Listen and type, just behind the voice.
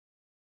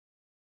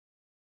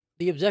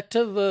The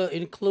objective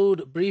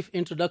include brief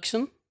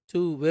introduction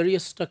to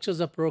various structures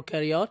of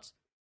prokaryotes,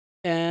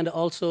 and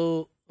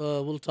also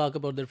we'll talk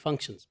about their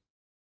functions.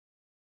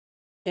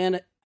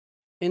 And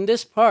in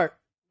this part,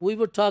 we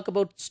would talk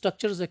about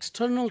structures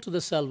external to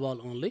the cell wall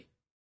only.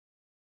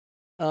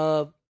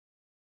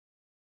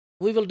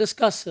 We will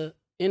discuss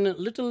in a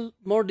little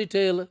more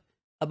detail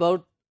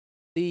about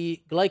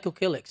the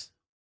Glycocalyx.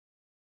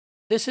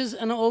 This is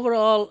an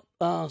overall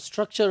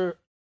structure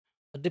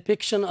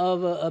depiction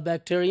of a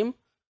bacterium,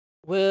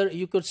 where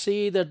you could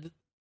see that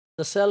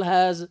the cell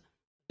has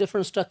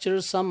different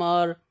structures. Some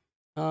are,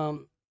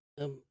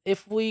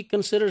 if we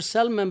consider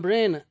cell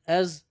membrane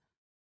as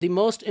the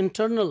most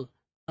internal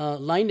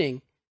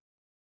lining,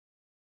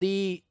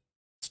 the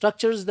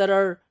structures that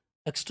are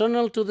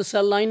external to the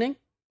cell lining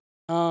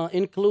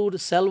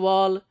include cell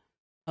wall,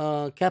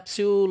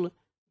 capsule,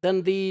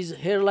 then these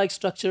hair-like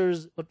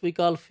structures, what we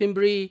call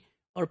fimbriae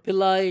or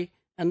pili,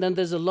 and then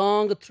there's a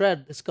long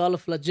thread, it's called a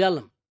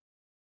flagellum.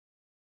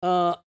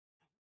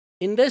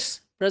 In this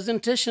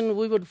presentation,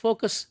 we would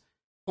focus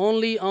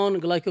only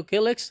on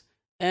Glycocalyx,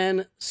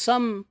 and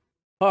some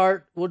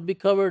part would be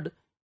covered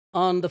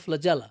on the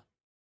flagella.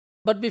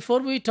 But before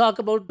we talk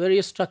about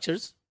various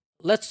structures,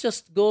 let's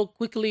just go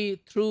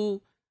quickly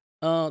through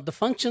the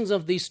functions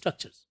of these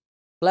structures.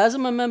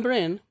 Plasma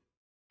membrane,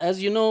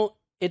 as you know,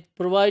 it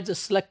provides a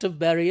selective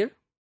barrier.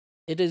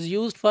 It is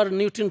used for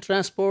nutrient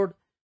transport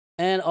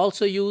and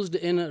also used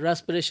in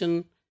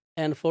respiration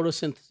and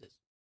photosynthesis.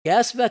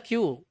 Gas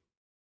vacuole,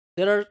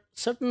 there are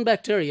certain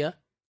bacteria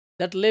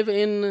that live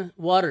in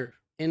water,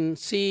 in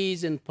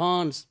seas, in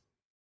ponds,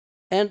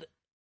 and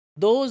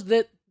those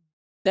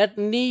that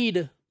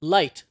need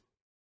light,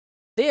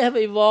 they have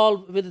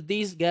evolved with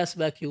these gas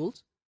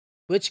vacuoles,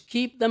 which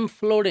keep them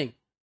floating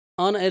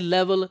on a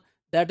level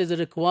that is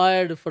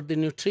required for the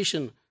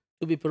nutrition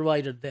to be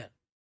provided there.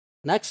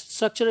 Next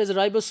structure is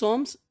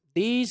ribosomes.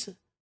 These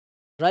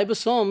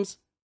ribosomes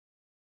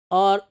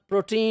are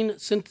protein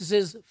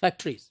synthesis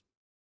factories.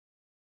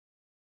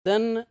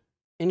 Then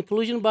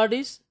inclusion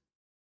bodies,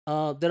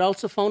 they're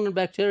also found in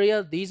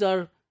bacteria. These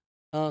are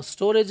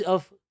storage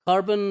of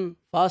carbon,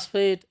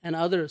 phosphate, and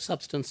other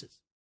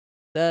substances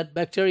that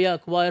bacteria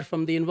acquire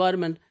from the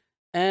environment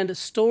and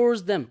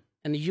stores them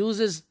and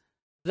uses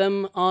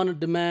them on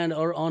demand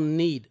or on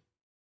need.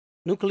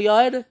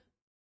 Nucleoid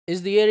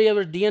is the area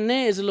where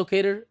DNA is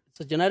located.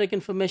 It's a genetic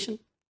information.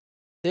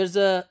 There's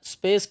a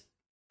space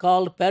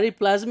called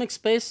periplasmic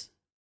space.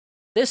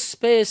 This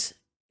space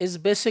is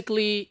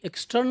basically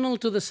external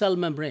to the cell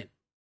membrane.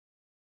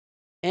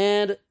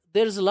 And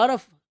there's a lot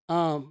of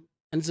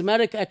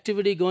enzymatic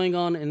activity going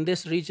on in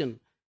this region,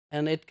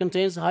 and it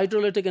contains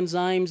hydrolytic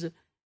enzymes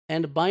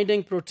and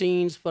binding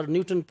proteins for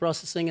nutrient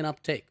processing and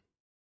uptake.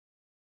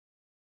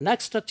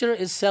 Next structure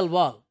is cell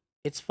wall.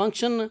 Its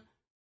function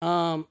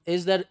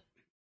is that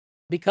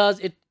because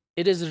it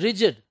is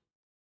rigid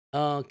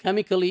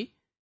chemically,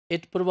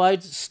 it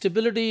provides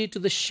stability to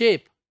the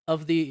shape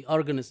of the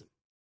organism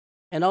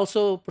and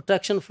also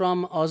protection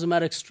from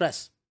osmotic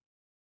stress.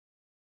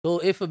 So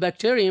if a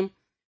bacterium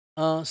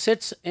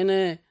sits in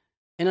an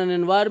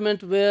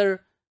environment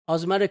where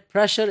osmotic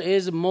pressure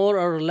is more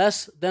or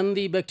less than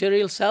the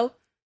bacterial cell,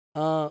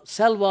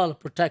 cell wall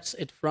protects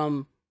it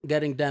from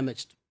getting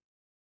damaged.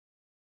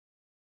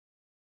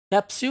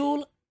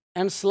 Capsule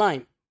and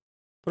slime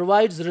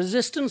provides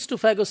resistance to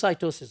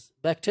phagocytosis.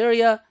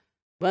 Bacteria,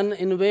 when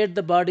invade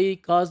the body,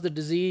 cause the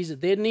disease,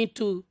 they need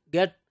to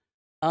get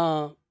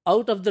out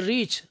of the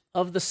reach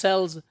of the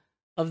cells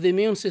of the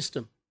immune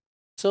system.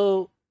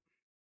 So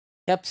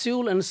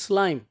capsule and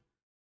slime,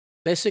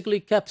 basically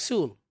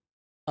capsule,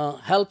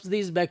 helps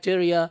these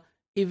bacteria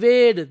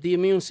evade the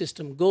immune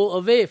system, go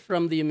away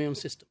from the immune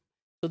system.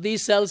 So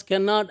these cells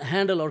cannot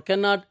handle or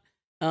cannot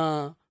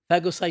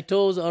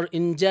phagocytose or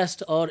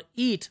ingest or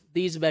eat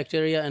these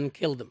bacteria and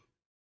kill them.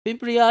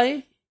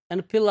 Fimbriae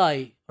and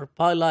pili or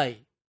pili,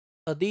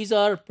 these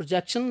are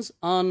projections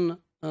on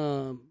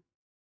the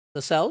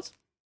cells.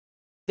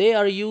 They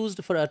are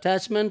used for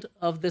attachment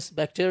of this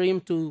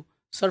bacterium to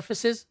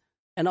surfaces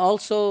and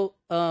also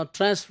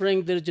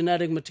transferring their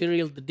genetic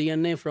material, the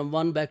DNA, from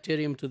one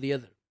bacterium to the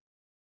other.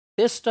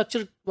 This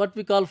structure, what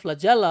we call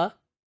flagella,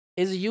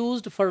 is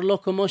used for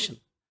locomotion.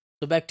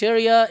 So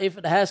bacteria, if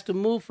it has to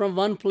move from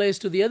one place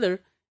to the other,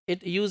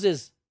 it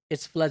uses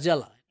its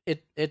flagella.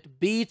 It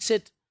beats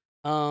it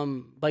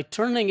by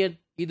turning it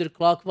either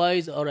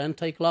clockwise or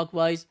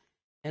anti-clockwise,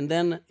 and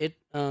then it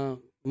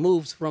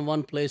moves from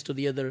one place to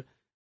the other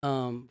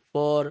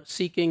for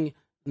seeking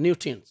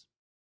nutrients.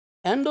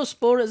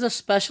 Endospore is a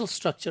special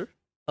structure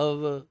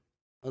of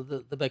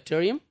the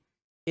bacterium.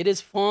 It is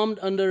formed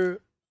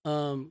under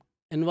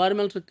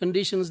environmental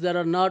conditions that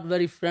are not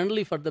very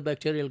friendly for the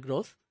bacterial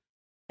growth.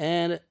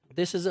 And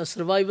this is a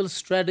survival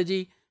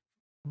strategy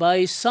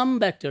by some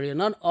bacteria.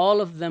 Not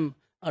all of them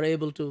are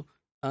able to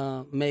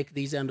make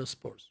these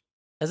endospores.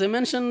 As I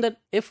mentioned, that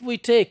if we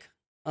take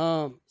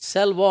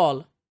cell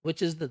wall,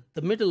 which is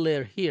the middle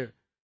layer here,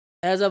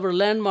 as our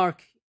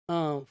landmark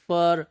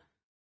for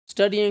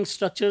studying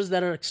structures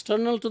that are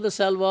external to the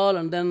cell wall,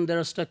 and then there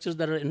are structures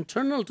that are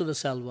internal to the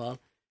cell wall,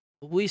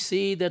 we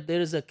see that there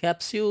is a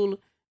capsule,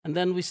 and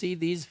then we see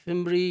these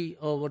fimbriae,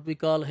 or what we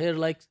call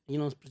hair-like,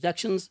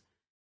 projections.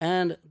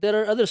 And there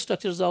are other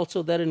structures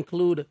also that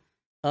include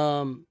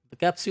the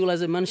capsule,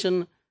 as I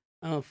mentioned,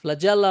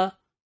 flagella,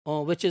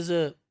 which is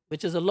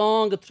a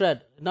long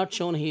thread, not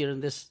shown here in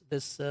this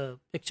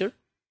picture.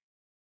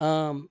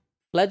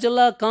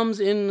 Flagella comes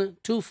in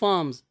two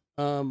forms.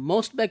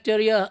 Most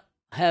bacteria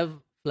have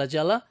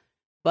flagella,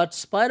 but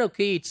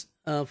spirochetes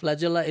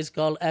flagella is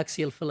called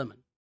axial filament.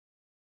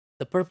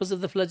 The purpose of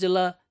the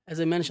flagella, as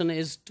I mentioned,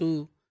 is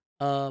to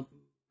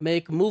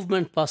make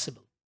movement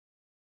possible.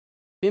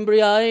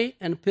 Fimbriae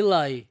and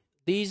pili,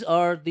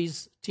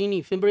 these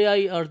teeny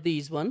fimbriae are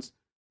these ones,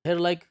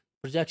 hair-like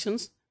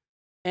projections,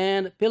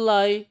 and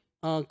pili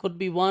could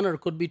be one or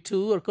could be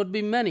two or could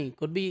be many,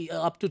 could be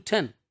up to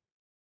 10.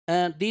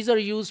 And these are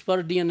used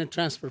for DNA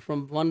transfer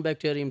from one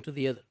bacterium to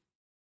the other.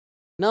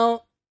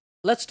 Now,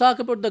 let's talk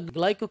about the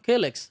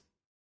Glycocalyx.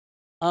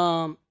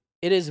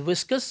 It is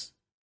viscous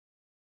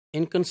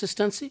in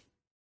consistency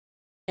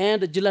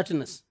and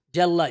gelatinous,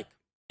 gel-like.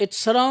 It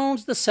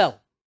surrounds the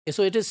cell.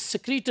 So it is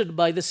secreted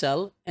by the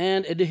cell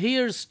and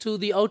adheres to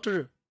the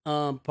outer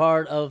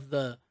part of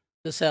the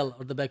cell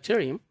or the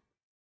bacterium.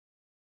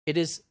 It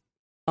is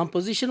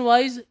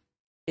composition-wise,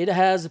 it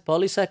has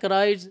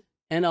polysaccharides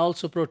and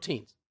also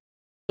proteins.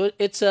 So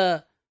it's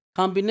a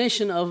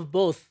combination of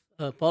both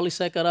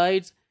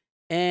polysaccharides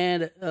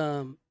and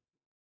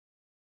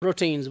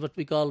proteins, what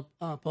we call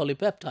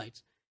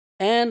polypeptides.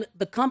 And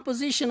the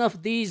composition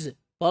of these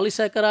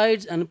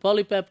polysaccharides and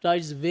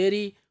polypeptides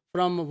vary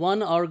from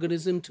one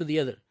organism to the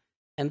other.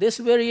 And this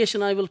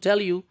variation, I will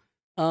tell you,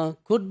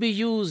 could be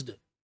used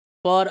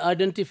for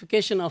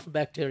identification of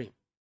bacterium.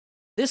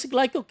 This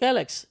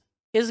Glycocalyx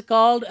is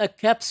called a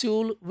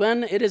capsule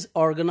when it is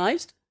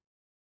organized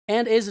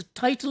and is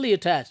tightly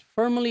attached,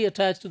 firmly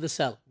attached to the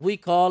cell. We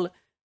call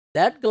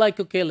that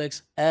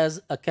Glycocalyx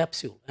as a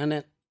capsule,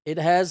 and it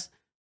has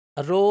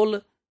a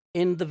role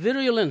in the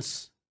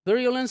virulence.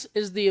 Virulence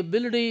is the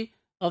ability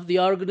of the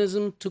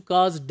organism to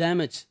cause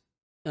damage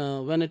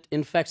when it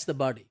infects the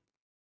body.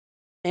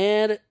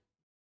 And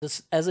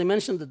this, as I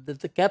mentioned,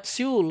 the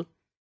capsule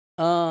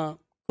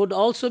could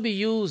also be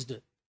used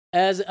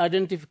as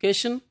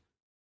identification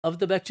of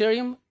the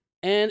bacterium.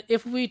 And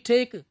if we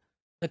take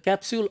the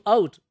capsule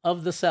out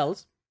of the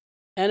cells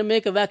and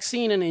make a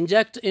vaccine and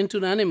inject into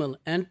an animal,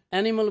 and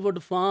animal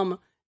would form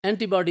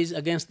antibodies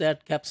against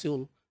that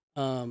capsule,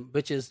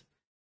 which is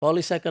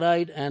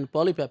polysaccharide and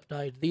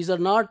polypeptide. These are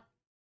not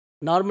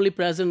normally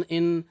present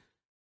in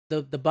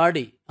the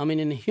body,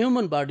 in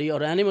human body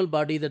or animal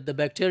body that the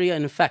bacteria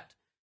infect.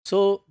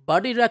 So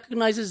body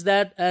recognizes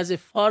that as a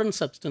foreign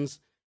substance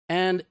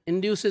and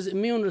induces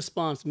immune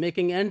response,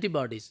 making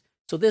antibodies.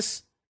 So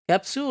this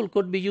capsule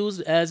could be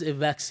used as a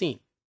vaccine.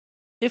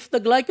 If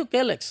the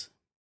Glycocalyx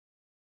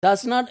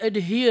does not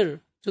adhere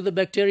to the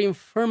bacterium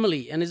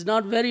firmly and is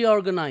not very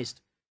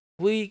organized,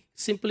 we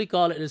simply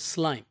call it a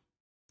slime.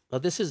 Now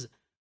this is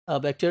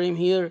a bacterium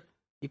here.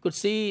 You could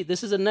see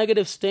this is a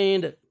negative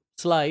stained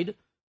slide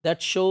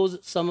that shows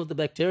some of the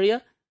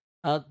bacteria.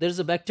 There's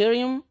a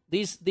bacterium.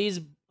 These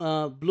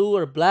blue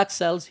or black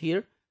cells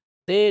here,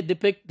 they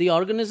depict the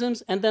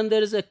organisms, and then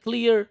there is a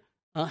clear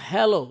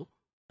halo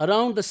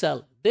around the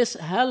cell. This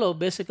halo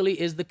basically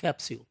is the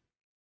capsule.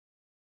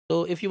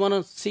 So if you want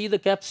to see the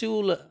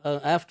capsule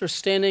after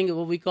staining,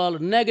 what we call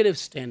negative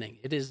staining,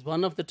 it is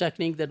one of the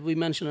techniques that we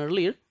mentioned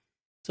earlier.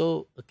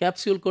 So a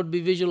capsule could be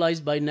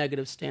visualized by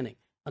negative staining.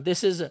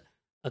 This is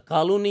a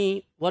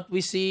colony, what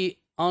we see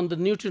on the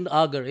nutrient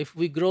agar. If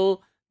we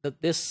grow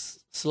this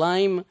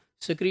slime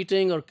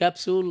secreting or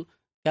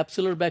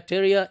capsular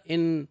bacteria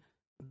in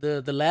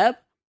the lab,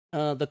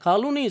 the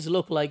colonies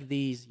look like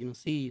these.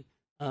 See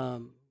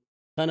kind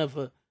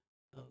of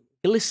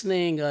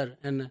glistening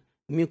and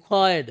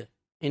mucoid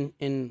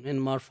in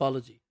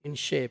morphology, in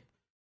shape,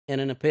 and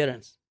in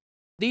appearance.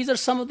 These are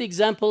some of the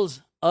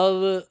examples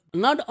of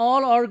not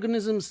all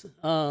organisms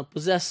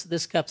possess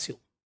this capsule.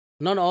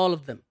 Not all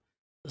of them.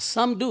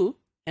 Some do,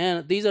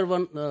 and these are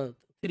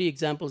three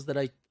examples that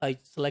I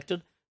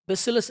selected.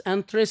 Bacillus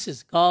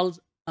anthracis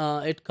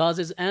it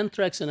causes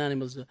anthrax in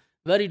animals, a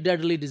very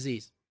deadly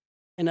disease,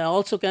 and it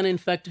also can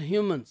infect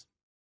humans.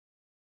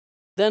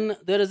 Then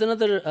there is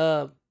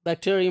another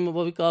bacterium,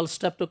 what we call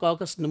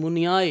Streptococcus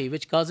pneumoniae,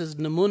 which causes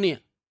pneumonia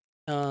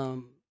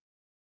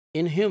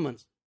in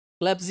humans.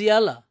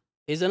 Klebsiella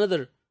is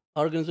another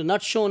organism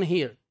not shown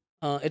here.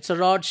 It's a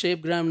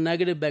rod-shaped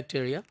gram-negative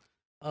bacterium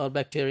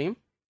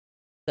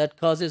that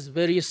causes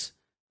various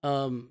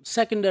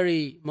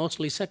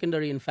mostly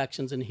secondary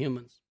infections in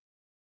humans.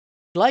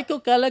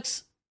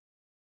 Glycocalyx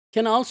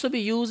can also be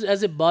used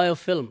as a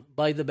biofilm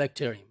by the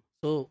bacterium.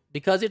 So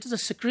because it is a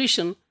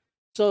secretion,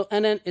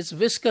 and then it's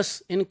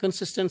viscous in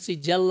consistency,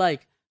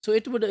 gel-like, so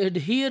it would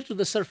adhere to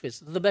the surface.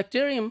 The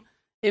bacterium,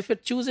 if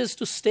it chooses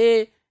to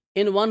stay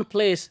in one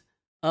place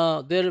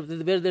where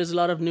there's a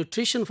lot of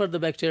nutrition for the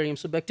bacterium,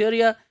 so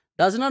bacteria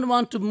does not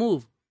want to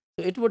move,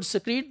 so it would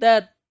secrete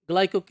that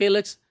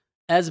Glycocalyx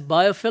as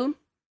biofilm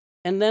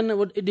and then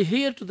would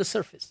adhere to the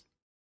surface.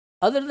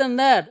 Other than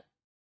that,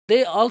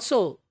 they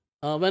also,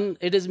 when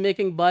it is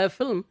making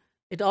biofilm,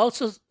 it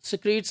also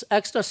secretes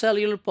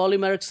extracellular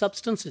polymeric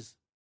substances.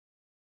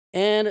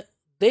 And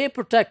they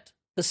protect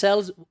the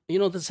cells.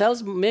 The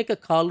cells make a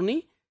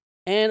colony,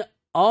 and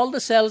all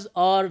the cells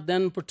are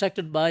then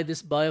protected by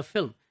this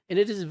biofilm. And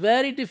it is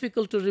very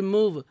difficult to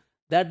remove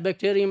that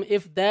bacterium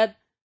if that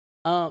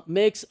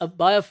makes a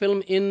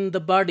biofilm in the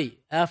body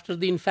after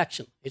the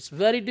infection. It's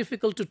very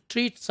difficult to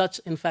treat such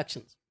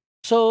infections.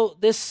 So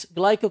this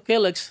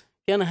Glycocalyx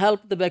can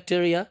help the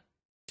bacteria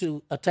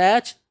to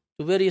attach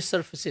to various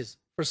surfaces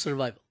for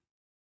survival.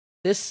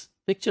 This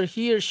picture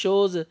here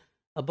shows a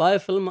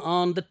biofilm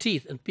on the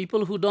teeth, and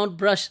people who don't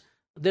brush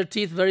their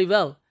teeth very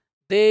well,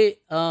 they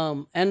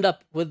end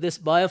up with this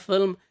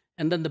biofilm,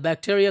 and then the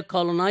bacteria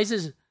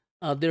colonizes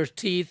their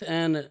teeth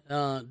and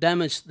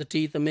damage the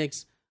teeth and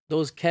makes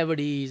those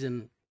cavities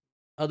and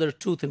other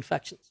tooth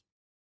infections.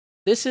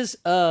 This is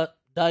a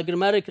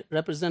diagrammatic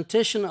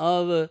representation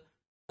of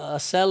a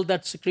cell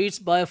that secretes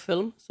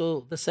biofilm.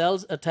 So the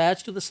cells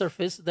attach to the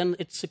surface, then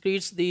it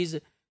secretes these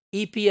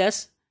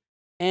EPS,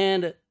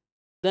 and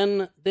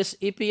then this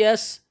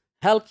EPS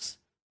helps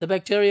the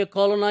bacteria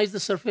colonize the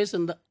surface,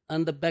 and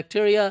the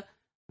bacteria,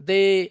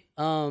 they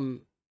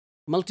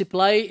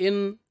multiply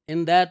in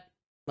that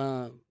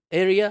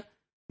area,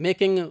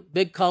 making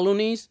big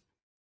colonies,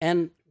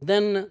 and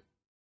then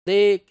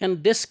they can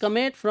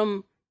discommate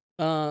from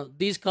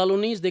these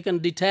colonies. They can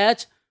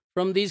detach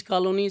from these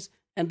colonies,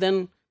 and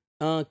then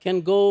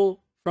can go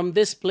from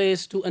this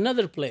place to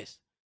another place.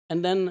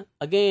 And then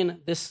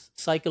again, this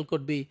cycle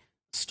could be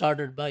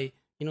started by,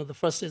 the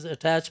first is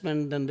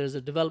attachment, then there's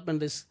a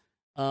development, this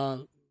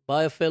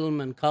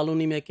biofilm and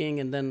colony making,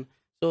 and then,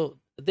 so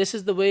this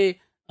is the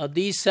way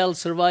these cells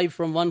survive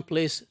from one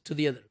place to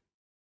the other.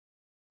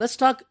 Let's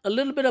talk a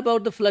little bit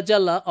about the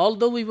flagella,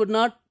 although we would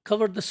not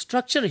cover the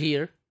structure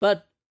here,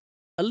 but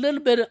a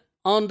little bit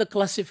on the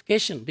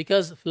classification,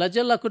 because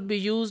flagella could be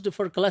used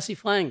for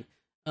classifying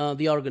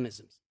the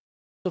organisms.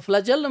 So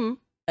flagellum,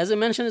 as I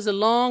mentioned, is a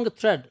long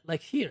thread,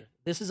 like here.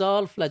 This is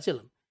all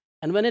flagellum.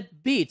 And when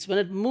it beats, when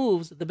it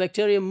moves, the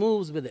bacteria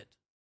moves with it.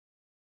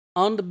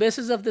 On the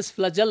basis of this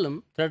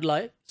flagellum,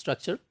 thread-like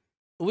structure,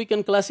 we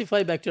can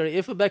classify bacteria.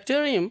 If a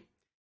bacterium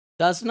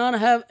does not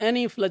have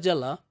any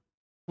flagella,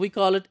 we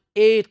call it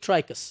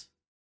atrichous.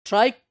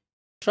 Trichous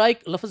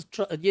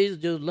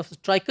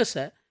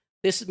hai,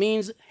 this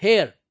means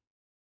hair.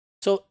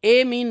 So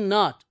A means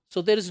not.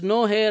 So there is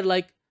no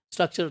hair-like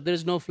structure, there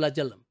is no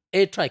flagellum,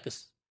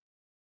 atrichous.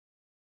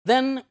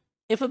 Then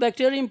if a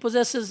bacterium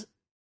possesses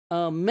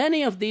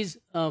many of these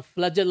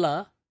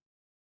flagella,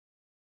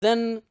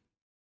 then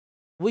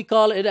we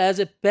call it as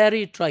a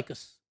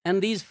peritrichous.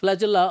 And these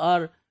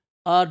flagella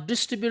are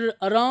distributed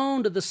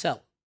around the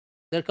cell.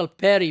 They're called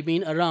peri,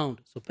 mean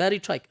around. So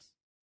peritrichous,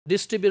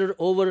 distributed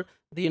over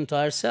the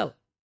entire cell.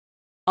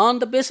 On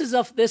the basis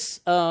of this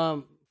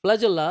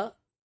flagella,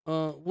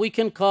 we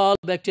can call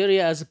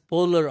bacteria as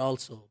polar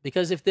also,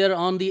 because if they're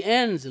on the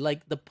ends,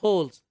 like the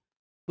poles,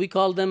 we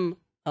call them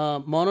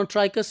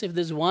monotrichous. If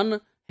there's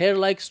one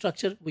hair-like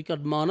structure, we call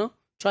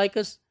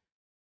monotrichous.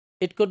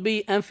 It could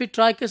be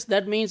amphitrichous.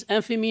 That means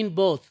amphi mean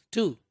both,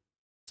 two.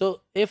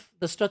 So if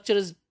the structure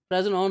is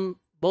present on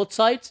both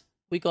sides,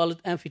 we call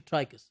it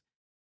amphitrichous.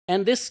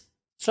 And this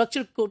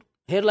structure,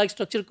 hair-like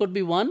structure, could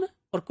be one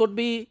or could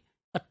be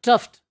a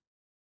tuft,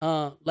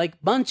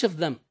 like bunch of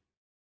them.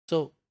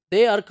 So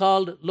they are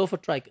called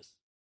lophotrichous.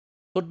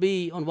 Could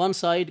be on one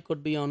side,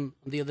 could be on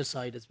the other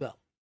side as well.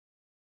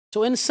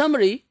 So in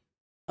summary,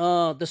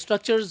 the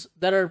structures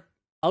that are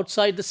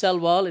outside the cell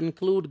wall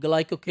include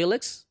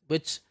Glycocalyx,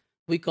 which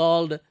we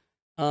called,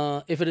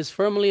 if it is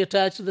firmly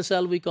attached to the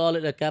cell, we call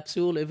it a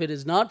capsule. If it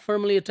is not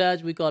firmly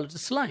attached, we call it a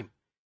slime.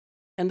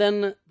 And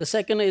then the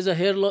second is a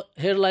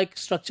hair-like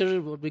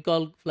structure, what we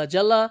call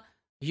flagella,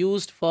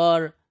 used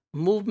for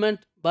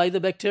movement by the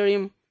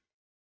bacterium.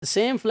 The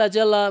same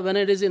flagella, when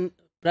it is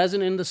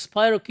present in the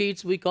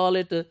spirochetes, we call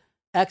it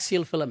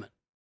axial filament.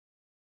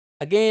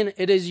 Again,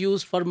 it is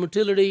used for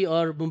motility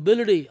or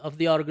mobility of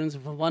the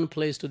organism from one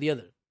place to the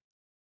other.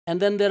 And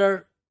then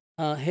there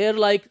are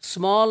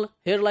small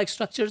hair-like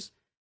structures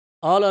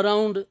all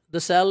around the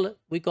cell.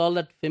 We call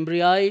that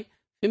fimbriae.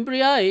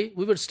 Fimbriae,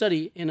 we would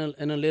study in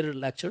a later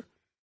lecture.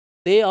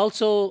 They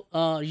also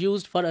are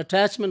used for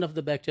attachment of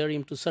the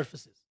bacterium to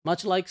surfaces,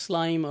 much like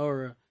slime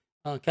or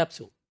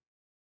capsule.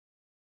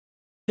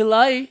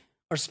 Hilli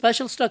are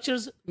special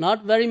structures,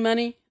 not very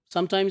many,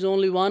 sometimes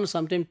only one,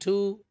 sometimes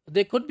two.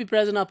 They could be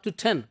present up to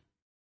 10,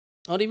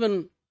 or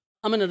even,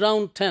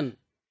 around 10.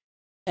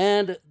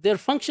 And their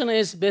function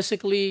is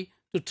basically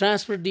to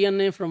transfer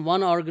DNA from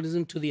one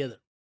organism to the other.